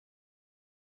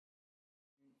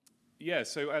Yeah,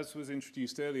 so as was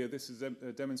introduced earlier, this is a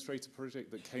demonstrator project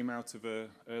that came out of an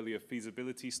earlier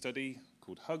feasibility study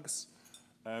called HUGS.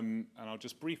 And I'll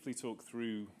just briefly talk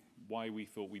through why we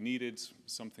thought we needed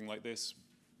something like this,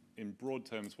 in broad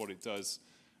terms what it does,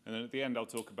 and then at the end I'll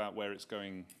talk about where it's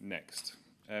going next.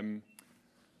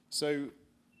 So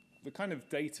the kind of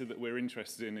data that we're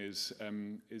interested in is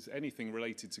anything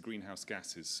related to greenhouse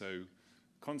gases. So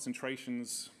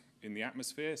concentrations in the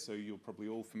atmosphere, so you're probably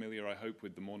all familiar, I hope,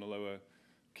 with the Mauna Loa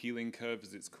Keeling curve,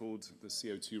 as it's called, the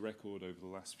CO2 record over the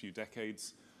last few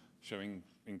decades, showing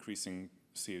increasing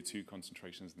CO2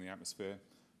 concentrations in the atmosphere.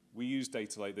 We use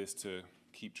data like this to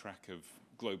keep track of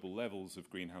global levels of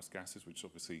greenhouse gases, which is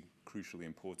obviously crucially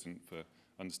important for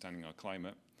understanding our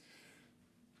climate.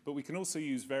 But we can also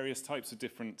use various types of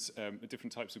different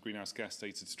types of greenhouse gas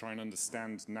data to try and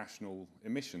understand national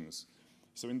emissions.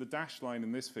 So in the dashed line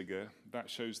in this figure, that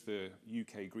shows the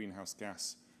UK greenhouse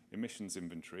gas emissions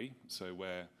inventory, so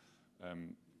where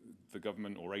the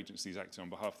government or agencies acting on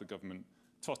behalf of the government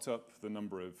tot up the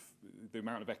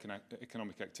amount of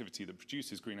economic activity that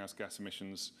produces greenhouse gas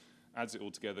emissions, adds it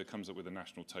all together, comes up with a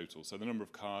national total. So the number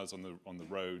of cars on the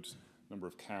road, number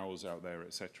of cows out there,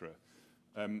 etc.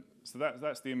 So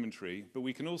that's the inventory, but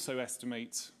we can also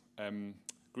estimate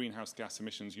greenhouse gas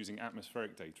emissions using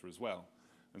atmospheric data as well.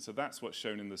 And so that's what's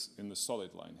shown in the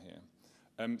solid line here.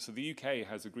 So the UK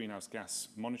has a greenhouse gas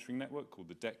monitoring network called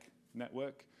the DUEC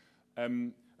network.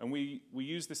 And we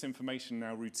use this information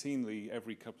now routinely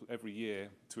every year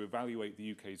to evaluate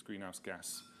the UK's greenhouse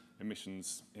gas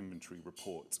emissions inventory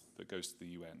report that goes to the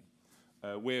UN.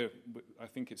 I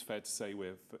think it's fair to say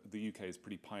the UK is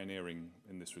pretty pioneering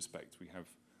in this respect. We have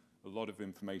a lot of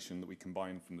information that we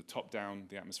combine from the top down,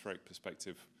 the atmospheric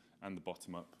perspective, and the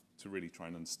bottom up to really try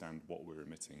and understand what we're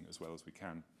emitting as well as we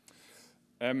can.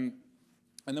 And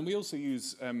then we also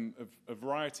use a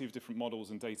variety of different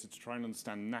models and data to try and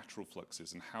understand natural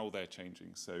fluxes and how they're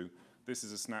changing. So this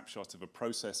is a snapshot of a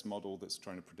process model that's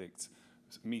trying to predict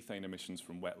methane emissions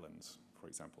from wetlands, for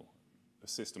example, a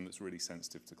system that's really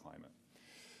sensitive to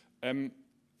climate.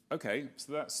 Okay,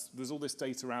 so there's all this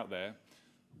data out there.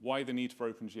 Why the need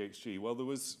for OpenGHG? Well, there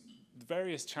was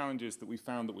various challenges that we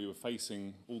found that we were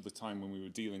facing all the time when we were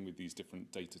dealing with these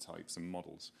different data types and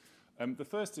models. The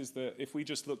first is that if we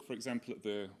just look, for example, at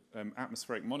the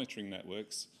atmospheric monitoring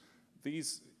networks,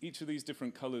 each of these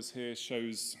different colors here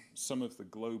shows some of the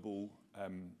global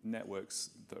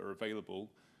networks that are available.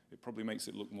 It probably makes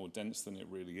it look more dense than it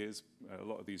really is. A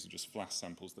lot of these are just flash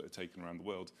samples that are taken around the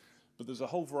world. But there's a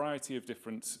whole variety of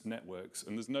different networks,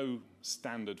 and there's no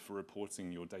standard for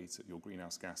reporting your data, your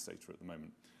greenhouse gas data at the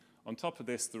moment. On top of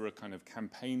this, there are kind of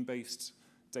campaign-based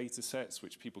data sets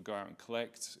which people go out and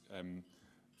collect.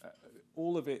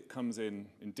 All of it comes in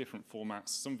different formats.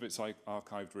 Some of it's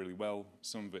archived really well.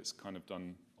 Some of it's kind of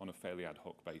done on a fairly ad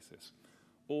hoc basis,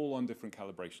 all on different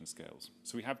calibration scales.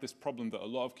 So we have this problem that a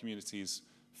lot of communities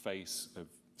face of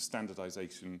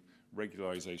standardization,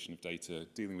 regularization of data,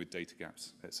 dealing with data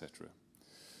gaps, etc.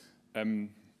 The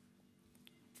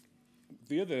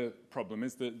other problem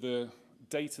is that the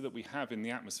data that we have in the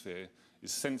atmosphere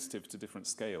is sensitive to different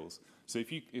scales. So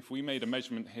if we made a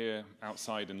measurement here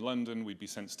outside in London, we'd be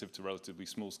sensitive to relatively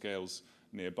small scales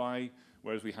nearby,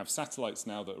 whereas we have satellites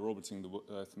now that are orbiting the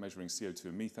Earth measuring CO2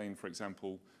 and methane, for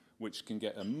example, which can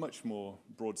get a much more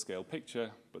broad-scale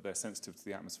picture, but they're sensitive to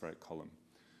the atmospheric column.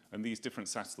 And these different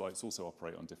satellites also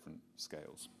operate on different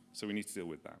scales. So we need to deal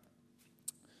with that.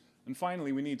 And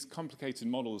finally, we need complicated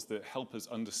models that help us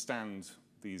understand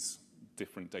these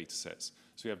different data sets.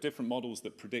 So we have different models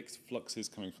that predict fluxes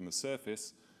coming from the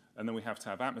surface, and then we have to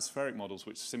have atmospheric models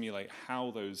which simulate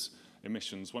how those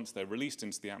emissions, once they're released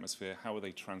into the atmosphere, how are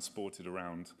they transported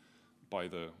around by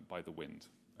the wind.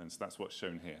 And so that's what's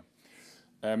shown here.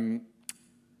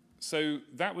 So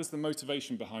that was the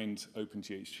motivation behind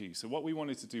OpenGHG. So what we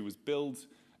wanted to do was build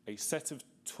a set of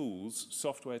tools,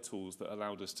 software tools, that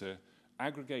allowed us to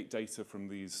aggregate data from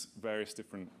these various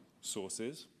different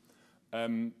sources,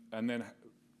 and then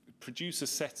produce a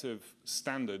set of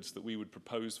standards that we would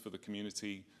propose for the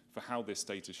community for how this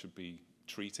data should be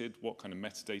treated, what kind of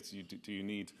metadata do you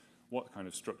need, what kind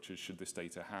of structures should this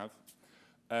data have.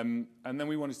 And then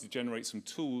we wanted to generate some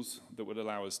tools that would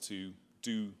allow us to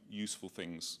do useful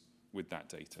things with that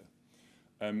data.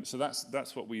 So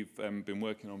that's what we've been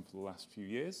working on for the last few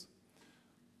years.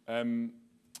 I'm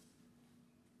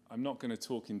not going to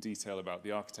talk in detail about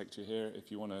the architecture here. If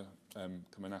you want to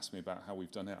come and ask me about how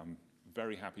we've done it, I'm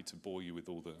very happy to bore you with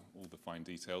all the fine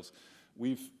details.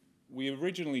 We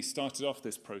originally started off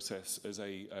this process as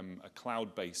a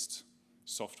cloud-based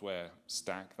software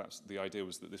stack. The idea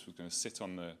was that this was going to sit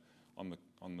on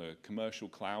the commercial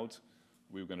cloud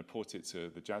We were going to port it to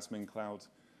the Jasmine cloud.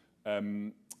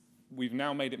 We've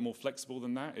now made it more flexible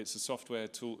than that. It's a software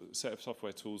tool, set of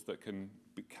software tools that can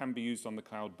be used on the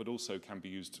cloud, but also can be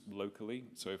used locally.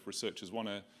 So if researchers want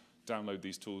to download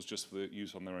these tools just for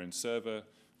use on their own server,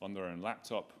 on their own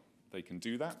laptop, they can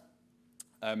do that.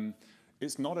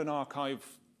 It's not an archive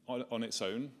on its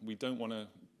own.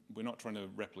 We're not trying to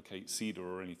replicate CEDAR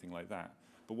or anything like that.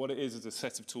 But what it is a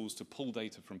set of tools to pull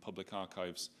data from public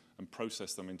archives and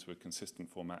process them into a consistent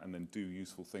format and then do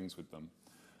useful things with them.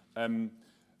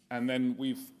 And then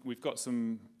we've got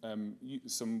some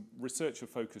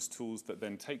researcher-focused tools that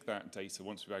then take that data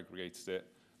once we've aggregated it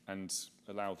and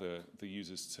allow the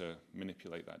users to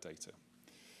manipulate that data.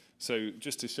 So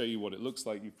just to show you what it looks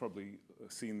like, you've probably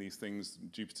seen these things,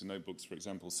 Jupyter Notebooks, for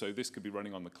example. So this could be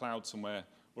running on the cloud somewhere,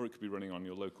 or it could be running on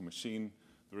your local machine.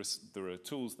 There are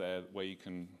tools there where you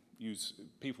can use,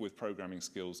 people with programming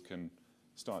skills can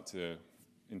start to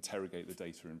interrogate the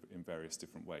data in various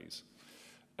different ways.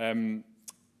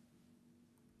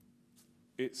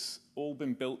 It's all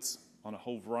been built on a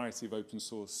whole variety of open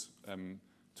source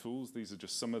tools. These are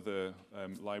just some of the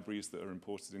libraries that are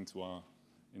imported into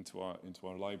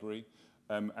our library.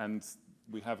 And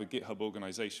we have a GitHub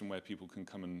organization where people can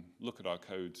come and look at our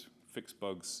code, fix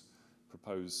bugs,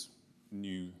 propose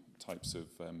new types of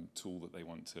tool that they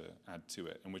want to add to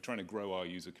it. And we're trying to grow our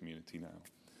user community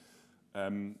now.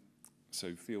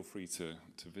 So feel free to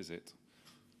visit.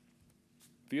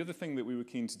 The other thing that we were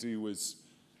keen to do was,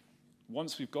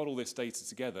 once we've got all this data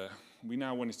together, we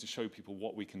now wanted to show people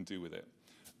what we can do with it.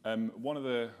 One of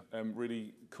the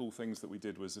really cool things that we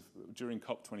did was during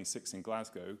COP26 in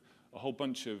Glasgow, a whole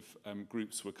bunch of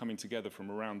groups were coming together from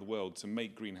around the world to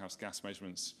make greenhouse gas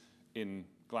measurements in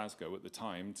Glasgow at the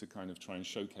time to kind of try and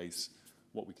showcase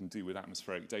what we can do with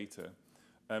atmospheric data.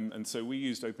 And so we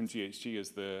used OpenGHG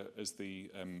as the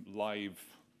live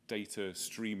data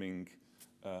streaming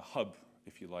hub,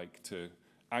 if you like, to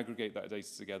aggregate that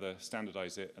data together,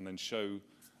 standardize it, and then show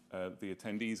the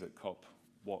attendees at COP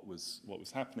what was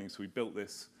happening. So we built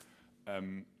this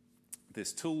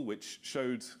tool which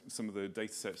showed some of the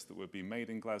data sets that were being made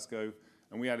in Glasgow,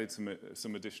 and we added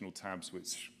some additional tabs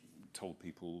which told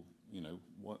people,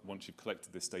 once you've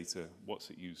collected this data, what's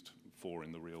it used for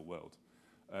in the real world.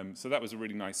 So that was a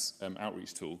really nice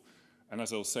outreach tool. And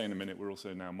as I'll say in a minute, we're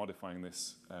also now modifying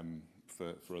this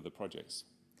for other projects.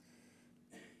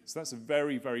 So that's a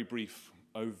very, very brief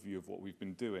overview of what we've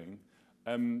been doing.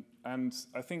 And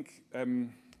I think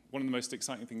one of the most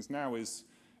exciting things now is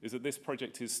that this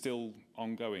project is still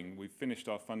ongoing. We've finished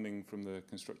our funding from the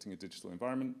Constructing a Digital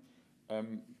Environment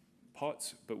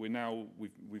part, but we've now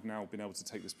been able to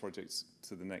take this project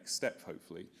to the next step,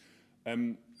 hopefully.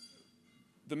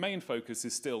 The main focus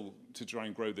is still to try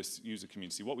and grow this user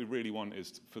community. What we really want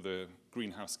is for the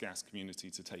greenhouse gas community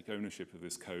to take ownership of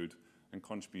this code and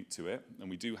contribute to it. And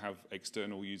we do have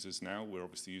external users now. We're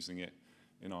obviously using it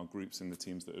in our groups and the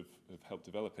teams that have helped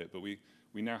develop it. But we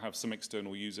now have some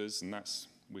external users, and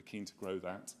we're keen to grow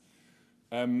that.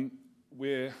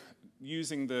 We're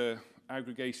using the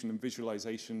aggregation and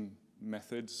visualization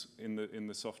methods in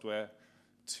the software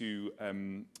to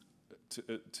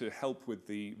help with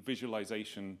the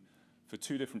visualization for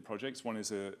two different projects. One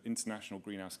is an international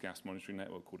greenhouse gas monitoring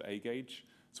network called A-Gauge.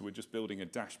 So we're just building a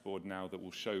dashboard now that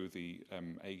will show the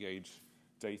A-Gauge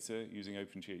data using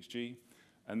OpenGHG.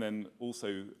 And then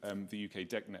also the UK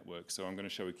DUEC network. So I'm going to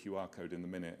show a QR code in a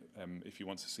minute. If you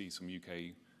want to see some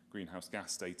UK greenhouse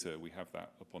gas data, we have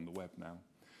that up on the web now.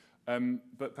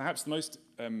 But perhaps the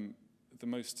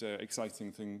most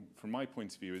exciting thing from my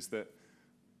point of view is that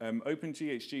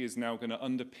OpenGHG is now going to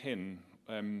underpin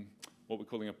what we're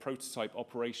calling a prototype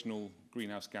operational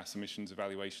greenhouse gas emissions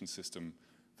evaluation system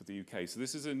for the UK. So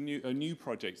this is a new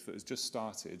project that has just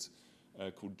started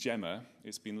called GEMMA.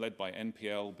 It's been led by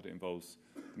NPL, but it involves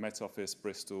the Met Office,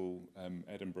 Bristol,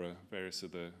 Edinburgh, various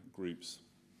other groups.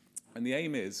 And the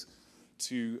aim is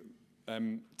to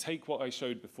take what I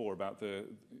showed before about the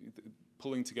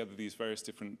pulling together these various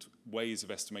different ways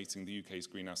of estimating the UK's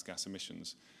greenhouse gas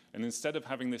emissions. And instead of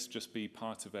having this just be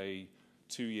part of a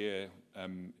 2-year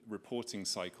reporting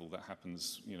cycle that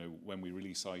happens, when we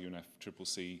release our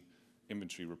UNFCCC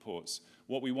inventory reports,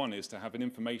 what we want is to have an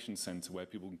information center where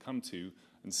people can come to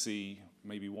and see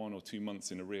maybe 1 or 2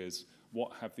 months in arrears,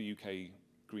 what have the UK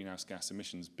greenhouse gas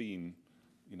emissions been,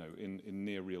 in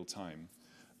near real time.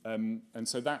 And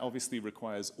so that obviously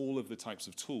requires all of the types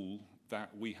of tool that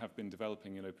we have been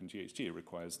developing in OpenGHG. It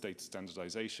requires data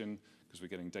standardization, because we're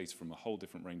getting data from a whole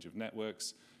different range of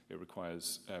networks. It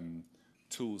requires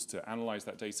tools to analyze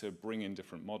that data, bring in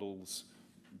different models,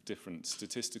 different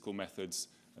statistical methods,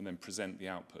 and then present the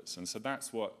outputs. And so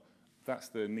that's that's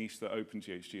the niche that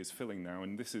OpenGHG is filling now.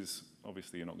 And this is,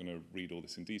 obviously you're not going to read all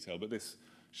this in detail, but this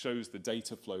shows the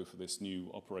data flow for this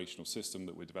new operational system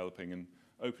that we're developing, and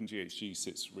OpenGHG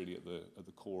sits really at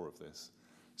the core of this.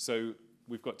 So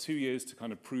we've got 2 years to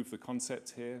kind of prove the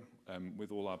concept here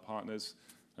with all our partners,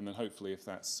 and then hopefully if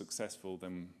that's successful,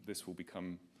 then this will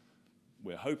become,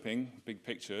 we're hoping, big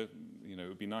picture, you know, it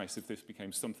would be nice if this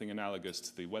became something analogous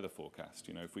to the weather forecast.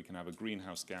 You know, if we can have a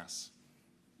greenhouse gas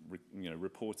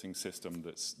reporting system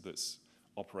that's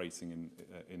operating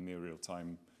in near real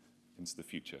time into the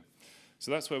future. So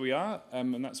that's where we are,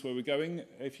 and that's where we're going.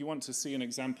 If you want to see an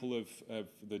example of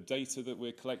the data that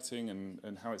we're collecting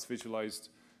and how it's visualized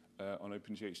on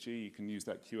OpenGHG, you can use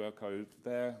that QR code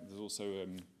there. There's also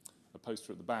a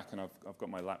poster at the back, and I've got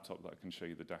my laptop that I can show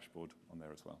you the dashboard on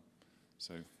there as well.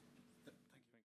 So